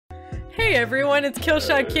Hey everyone, it's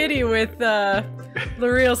Killshot Kitty with the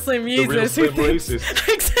Real Slim Yeezus. The Real Slim Racist.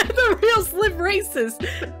 Except the Real Slim Racist.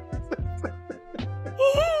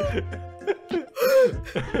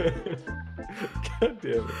 God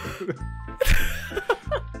damn it.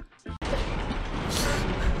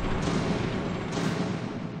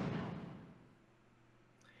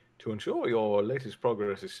 To ensure your latest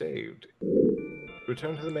progress is saved,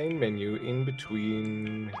 return to the main menu in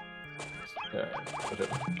between.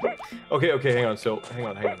 Whatever. Okay, hang on. So, hang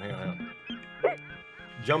on.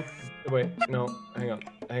 Jump. Wait, no, hang on.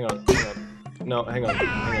 No, hang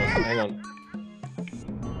on.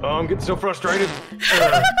 Oh, I'm getting so frustrated.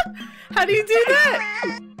 How do you do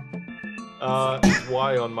that? It's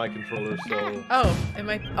Y on my controller, so. Oh, am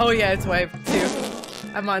I? Oh yeah, it's Y too.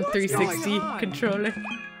 I'm on 360 controller.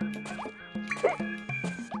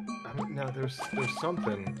 No, there's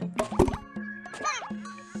something.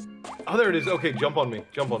 Oh, there it is. Okay, jump on me.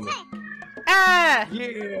 Ah!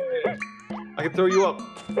 Yeah! I can throw you up.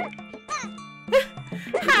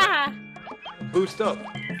 Ha! Boost up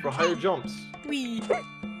for higher jumps. Wee.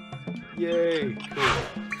 Yay!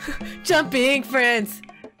 Cool. Jumping friends.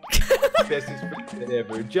 Bestest friends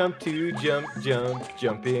ever. Jump,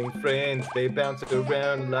 jumping friends. They bounce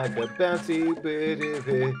around like a bouncy bitty.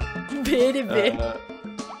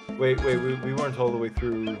 Wait, we weren't all the way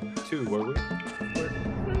through 2, were we?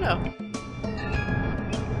 No.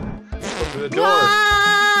 Go through the door.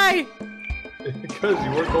 Why? Because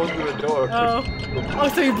you weren't going through the door. Oh,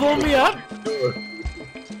 so you blew me up?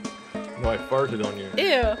 No, I farted on you.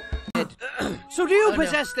 Ew. So do you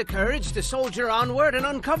possess the courage to soldier onward and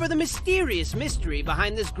uncover the mysterious mystery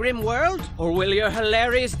behind this grim world? Or will your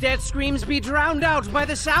hilarious death screams be drowned out by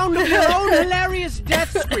the sound of your own hilarious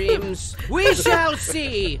death screams? We shall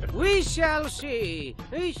see! We shall see!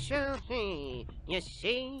 We shall see! You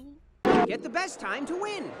see? Get the best time to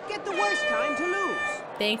win! Get the worst time to lose!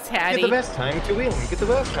 Thanks, Hattie. Get the best time to win. Get the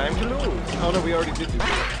worst time to lose. Oh no, we already did do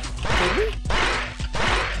that. Did we?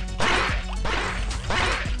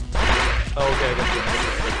 Oh, okay, I got you.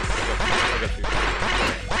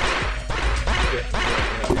 Yeah.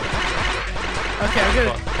 Okay, I'm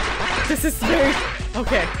gonna. This is very.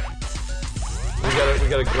 Okay. We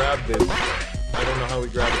gotta grab this. I don't know how we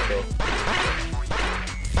grab it though.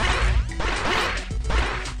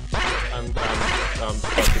 I'm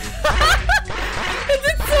fucking.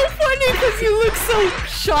 It's so funny because you look so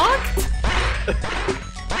shocked.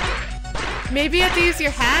 Maybe you have to use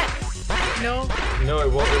your hat. No. No,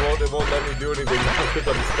 it won't let me do anything because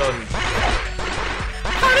I'm stunned.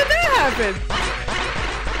 How did that happen?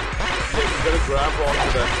 Yeah, you gotta grab onto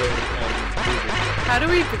that thing and move it. How do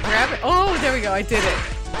we grab it? Oh, there we go. I did it.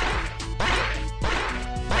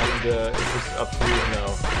 And it's just up to you now.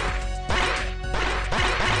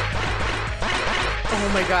 Oh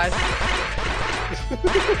my god.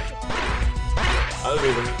 I don't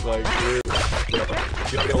even like.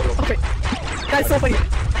 Okay. That's so funny.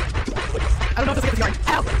 I don't know if this is going.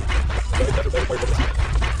 Ow!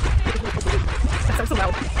 That sounds so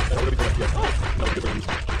loud.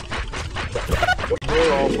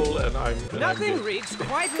 You're awful, and I'm. Nothing reeks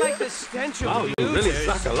quite like the stench of wow, you really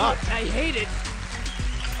suck a lot. I hate it.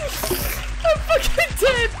 I'm fucking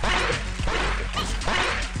dead.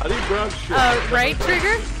 How do you grab shit? Right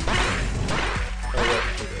trigger? Oh, right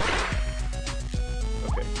trigger.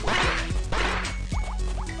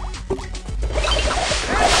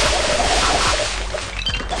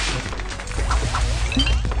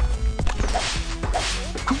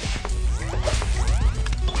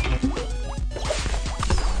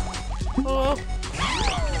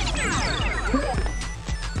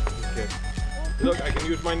 Look, I can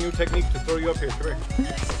use my new technique to throw you up here, correct?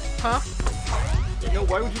 Huh? Yo,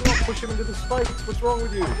 why would you not push him into the spikes? What's wrong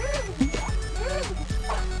with you?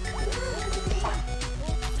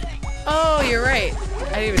 Oh, you're right.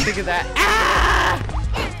 I didn't even think of that. Ah!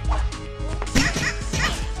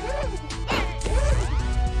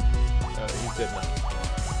 He's dead now.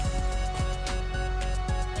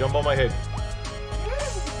 Jump on my head.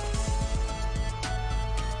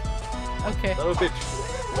 Okay. Son of a bitch.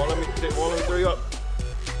 Won't let me throw you up.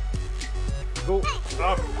 Go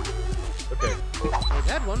up. Okay. Save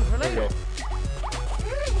that one for later.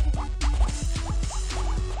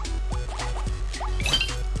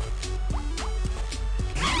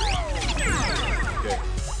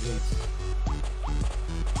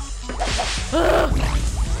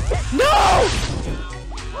 No!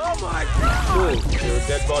 Oh my god! Cool. You're a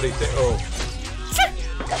dead body. Oh.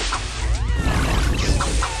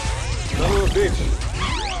 Son of a bitch.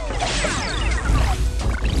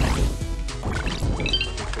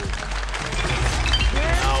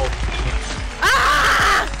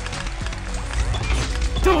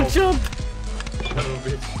 Don't jump! Son of a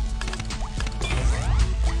bitch.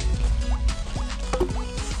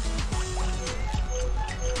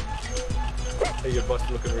 Hey, your butt's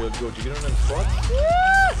looking real good. You get on them squats?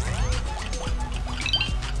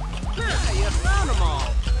 Yeah, you found them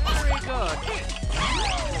all. Very good.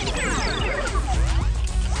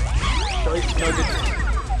 Choice nuggets.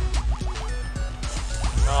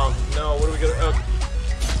 Oh, no, what do we got?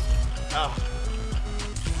 Ow.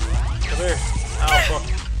 Come here. Ow, fuck.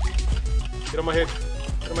 Get on my head.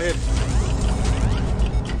 Get on my head.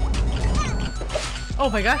 Oh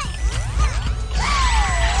my god.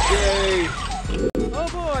 Yay! Oh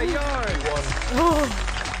boy, yours. Oh,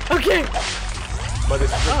 okay. By the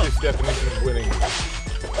strictest definition of winning,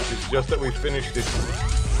 it's just that we finished it.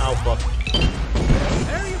 Ow, fuck.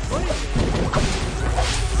 Where are you putting it?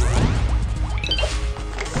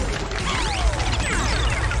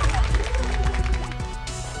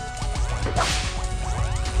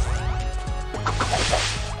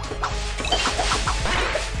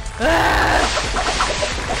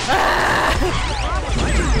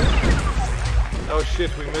 Oh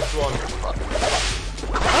shit, we missed one.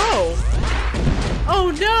 Oh.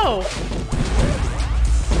 Oh no.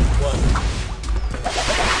 What?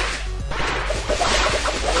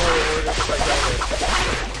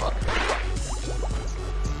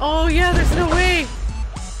 Oh yeah, there's no way.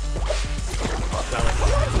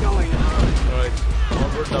 What's going on? Alright,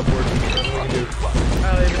 onward and upward. Nothing we can do. I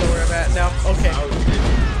don't even know where I'm at now. Okay. Oh shit.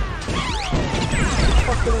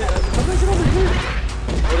 Fuck, how did I get over here?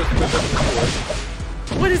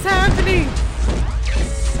 What is happening?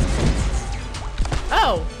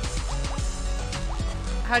 Oh.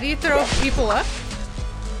 How do you throw people up?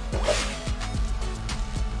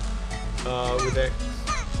 With X.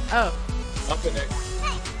 Oh. Up and X.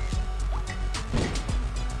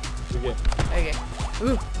 Again. Okay.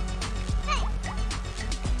 Ooh.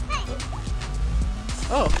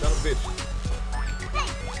 Oh. Son of a bitch.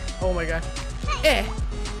 Oh my god. Eh.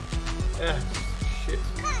 Ah, shit.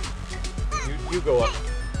 You go up.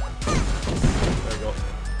 There we go.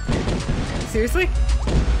 Seriously?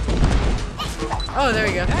 Oh, there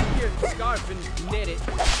we go. That your scarf and knit it.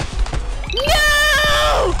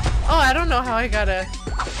 No! Oh, I don't know how I gotta.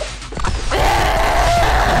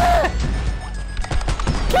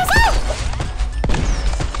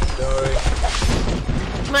 Sorry.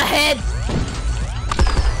 My head.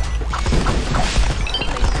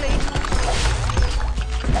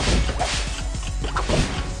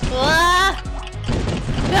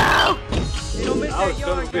 No! You don't miss Oh, that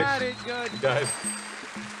son of a yarn. bitch. Got it. Good. Died.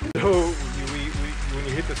 So, when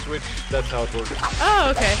you hit the switch, that's how it works.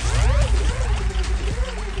 Oh, okay.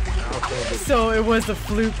 Ow, son of a bitch. So it was a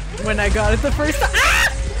fluke when I got it the first time. Ah!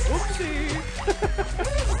 Oopsie.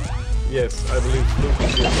 Yes, I believe fluke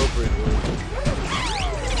is the appropriate word.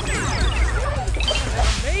 An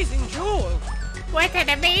amazing jewel. What an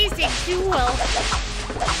amazing jewel.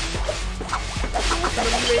 It's an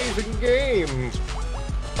amazing game.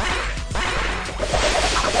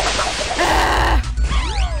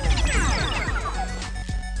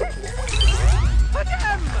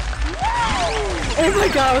 Oh my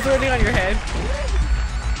god, I was running on your head.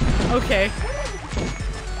 Okay.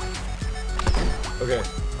 Okay.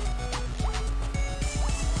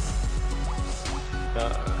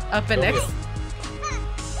 Up and next.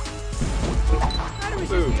 How do we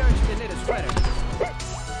resist the urge to knit a sweater?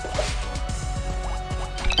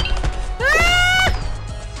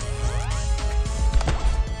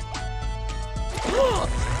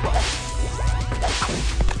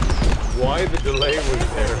 Why the delay was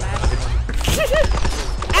there?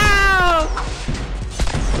 Ow!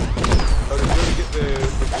 Oh, did you already get the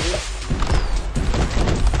tool?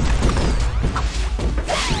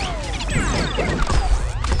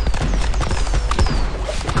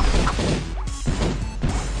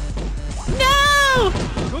 No!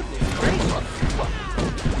 Goodness gracious.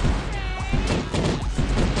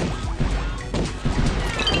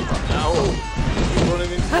 Ow! You're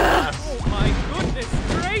running into the ass. Oh my goodness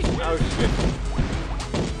gracious. Oh shit.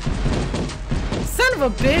 Son of a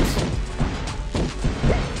bitch!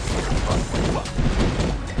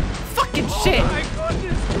 Fucking shit! My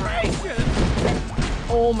goodness gracious.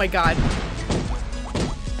 Oh my god.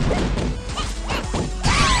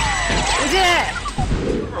 Yeah!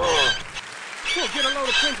 We'll get a load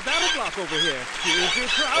of Prince Battleblock over here. Here's your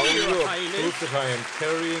crown, Oh, your look, highness. proof that I am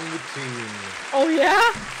carrying the team. Oh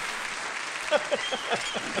yeah?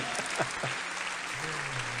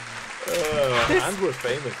 And we're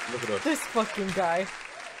famous. Look at us. This fucking guy.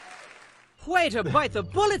 Way to bite the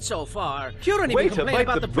bullet so far. You don't even complain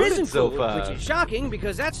about the prison food, which is shocking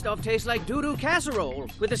because that stuff tastes like doo-doo casserole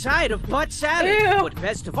with a side of butt salad. Ew. But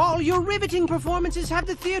best of all, your riveting performances have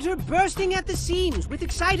the theater bursting at the seams with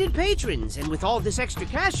excited patrons. And with all this extra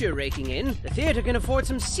cash you're raking in, the theater can afford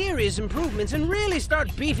some serious improvements and really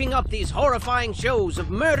start beefing up these horrifying shows of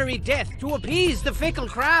murdery death to appease the fickle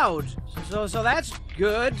crowd. So that's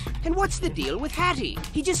good. And what's the deal with Hattie?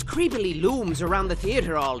 He just creepily looms around the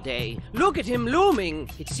theater all day. Look at him looming.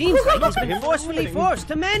 It seems like he's been forcefully forced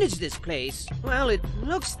to manage this place. Well, it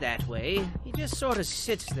looks that way. He just sort of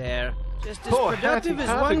sits there. Just as productive as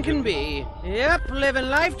one can be. Yep, living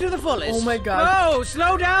life to the fullest. Oh my god. Oh,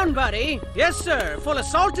 slow down, buddy. Yes, sir. Full of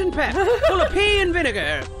salt and pep. Full of pea and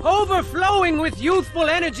vinegar. Overflowing with youthful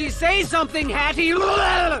energy. Say something, Hattie.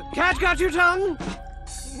 Cat got your tongue?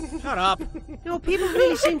 Shut up. You know, people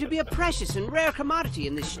really seem to be a precious and rare commodity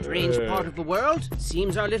in this strange part of the world.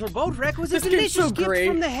 Seems our little boat wreck was a delicious gift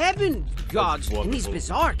from the heaven gods. And these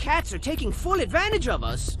bizarre cats are taking full advantage of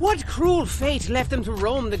us. What cruel fate left them to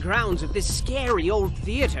roam the grounds of this scary old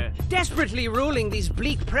theater, desperately ruling these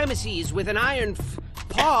bleak premises with an iron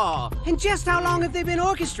paw? And just how long have they been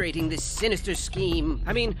orchestrating this sinister scheme?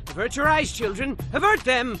 I mean, avert your eyes, children. Avert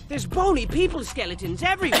them! There's bony people skeletons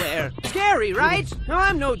everywhere. Scary, right? Now,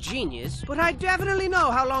 I'm no genius, but I definitely know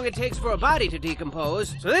how long it takes for a body to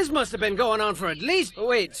decompose. So this must have been going on for at least... Oh,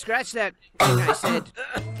 wait, scratch that thing I said.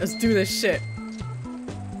 Let's do this shit.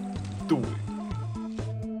 Do it.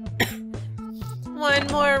 One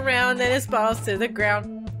more round, then it falls to the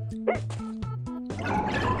ground.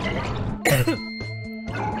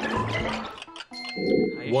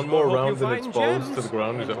 One more round and it falls to the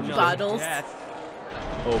ground. Is that what you said? Bottles.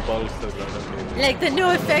 Oh, bottles to the ground. Okay. Like the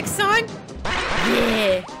No Effects song?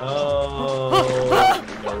 Yeah. Oh.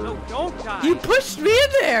 No, don't die. You pushed me in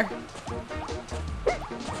there.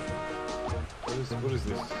 What is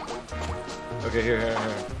this? Okay, here.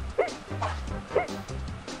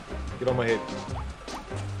 Get on my head.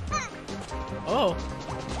 Oh.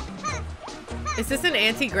 Is this an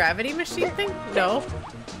anti-gravity machine thing? No.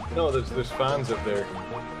 No, there's fans up there.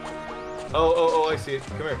 Oh, I see it.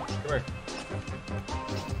 Come here.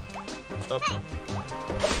 Up.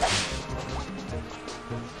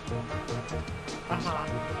 Uh-huh.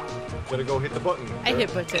 Gotta go hit the button. I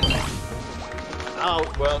hit button. Oh,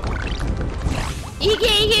 well. You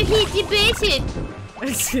can't hit the button. I'm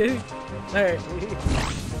just kidding. Alright.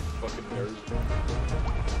 Fucking nerd.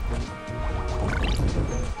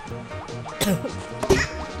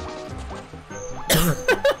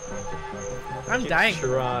 I'm dying. Get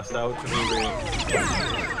your ass out to me, Ray.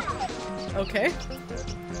 Okay.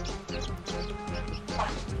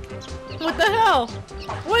 What the hell?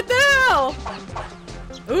 What the hell?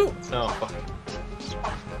 Ooh. No, fuck.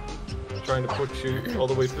 I'm trying to push you all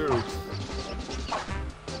the way through.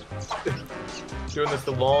 Doing this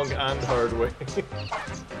the long and hard way.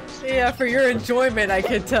 Yeah, for your enjoyment, I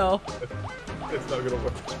can tell. It's not gonna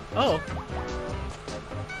work. Oh.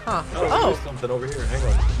 Huh. Oh, there's something over here. Hang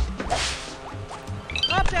on.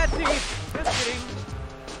 Stop that thief! Just kidding.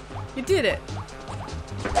 You did it.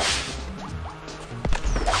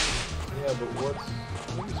 Yeah, but what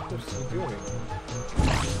are you supposed to be doing?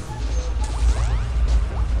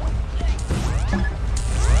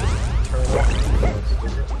 Turn off.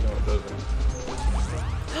 No, it doesn't.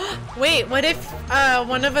 Wait, what if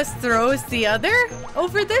one of us throws the other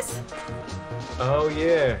over this? Oh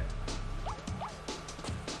yeah.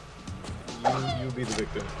 You be the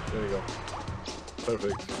victim. There you go.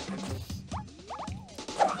 Perfect.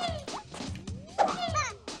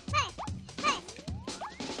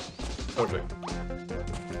 Perfect.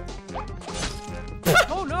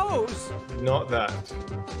 Oh noes! Not that.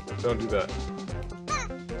 Don't do that.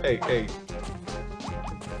 Hey.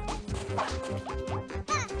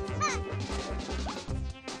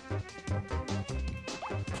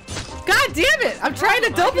 God damn it! I'm trying to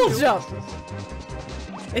double jump.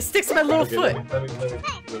 It sticks to my little foot. Let me do it.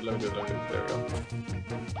 There we go.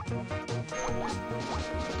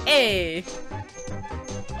 Hey.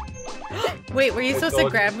 Wait, were you supposed to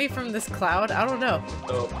grab me from this cloud? I don't know.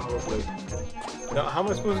 Oh, probably. No, how am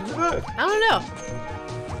I supposed to do that? I don't know.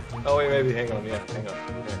 Oh wait, maybe. Hang on. Yeah, hang on.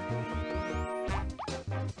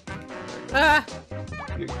 Ah.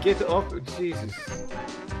 Get up, Jesus.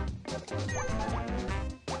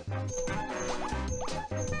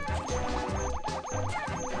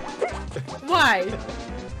 Why?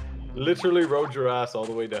 Literally rode your ass all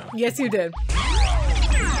the way down. Yes, you did.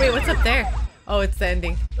 Wait, what's up there? Oh, it's the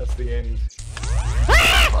ending. That's the end.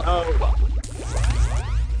 Oh.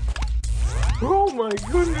 Oh my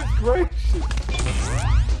goodness gracious.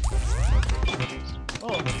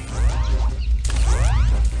 Oh.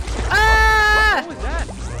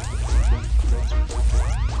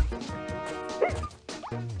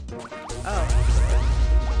 Oh.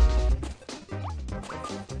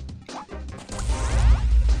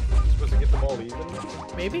 Supposed to get them all even?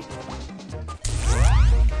 Maybe?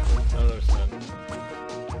 I don't understand.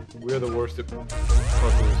 We're the worst at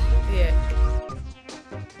puzzles. Yeah.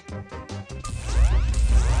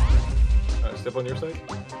 Step on your side.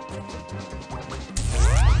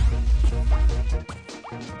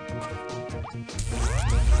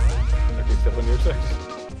 Okay, step on your side.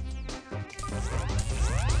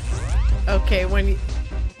 Okay, when you...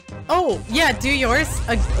 Oh, yeah, do yours.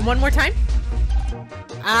 One more time.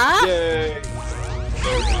 Ah! Yay!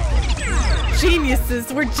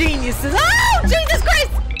 Geniuses, we're geniuses. Oh, Jesus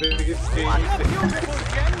Christ! Biggest What a genius. beautiful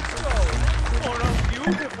gemstone! Or a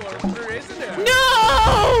beautiful, isn't it?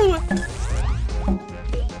 No!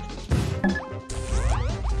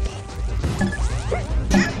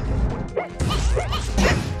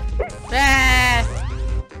 Ah!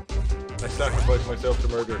 I sacrificed myself to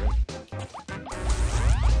murder him.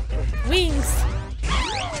 Wings!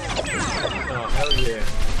 Oh, hell yeah.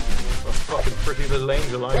 What a fucking pretty little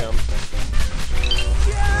angel I am.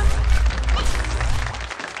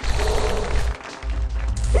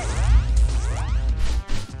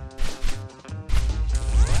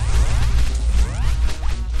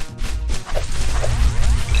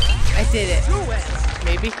 I did it.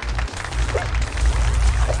 Maybe.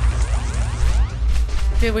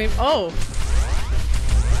 Did we? Oh.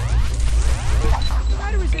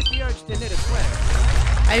 Try to resist the urge to knit a sweater.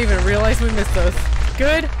 I didn't even realize we missed those.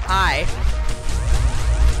 Good eye.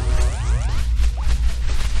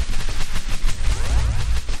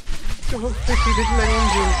 So pretty little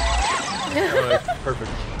angel. Alright,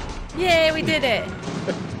 perfect. Yay, we did it.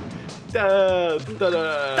 Da, da, da.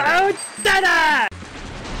 Oh, da-da!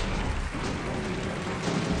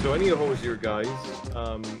 So anyhow, here, guys,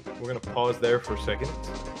 we're gonna pause there for a second,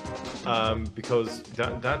 because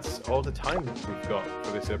that's all the time we've got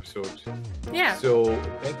for this episode. Yeah. So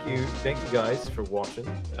thank you guys for watching.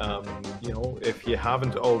 You know, if you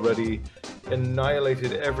haven't already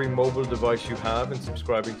annihilated every mobile device you have and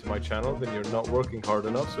subscribing to my channel, then you're not working hard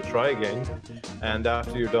enough. So try again, and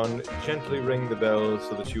after you're done, gently ring the bell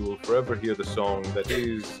so that you will forever hear the song that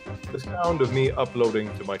is the sound of me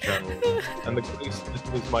uploading to my channel and the grace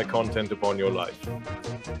that is my content upon your life.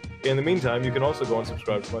 In the meantime, you can also go and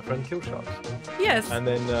subscribe to my friend Killshot. Yes. And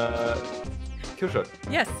then, Killshot,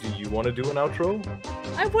 Yes. do you want to do an outro?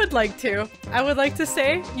 I would like to. I would like to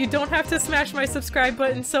say you don't have to smash my subscribe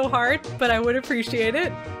button so hard, but I would appreciate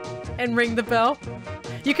it. And ring the bell.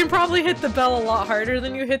 You can probably hit the bell a lot harder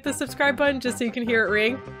than you hit the subscribe button just so you can hear it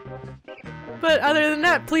ring. But other than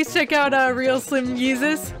that, please check out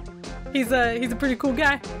RealSlimYeezus. He's a pretty cool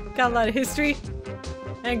guy. Got a lot of history.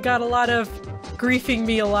 And got a lot of griefing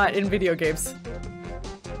me a lot in video games.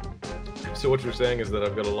 So what you're saying is that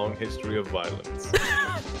I've got a long history of violence.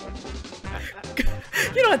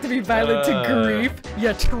 You don't have to be violent to grief,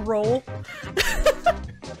 you troll.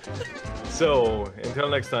 So, until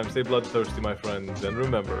next time, stay bloodthirsty, my friends, and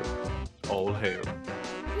remember, all hail.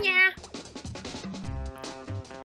 Yeah.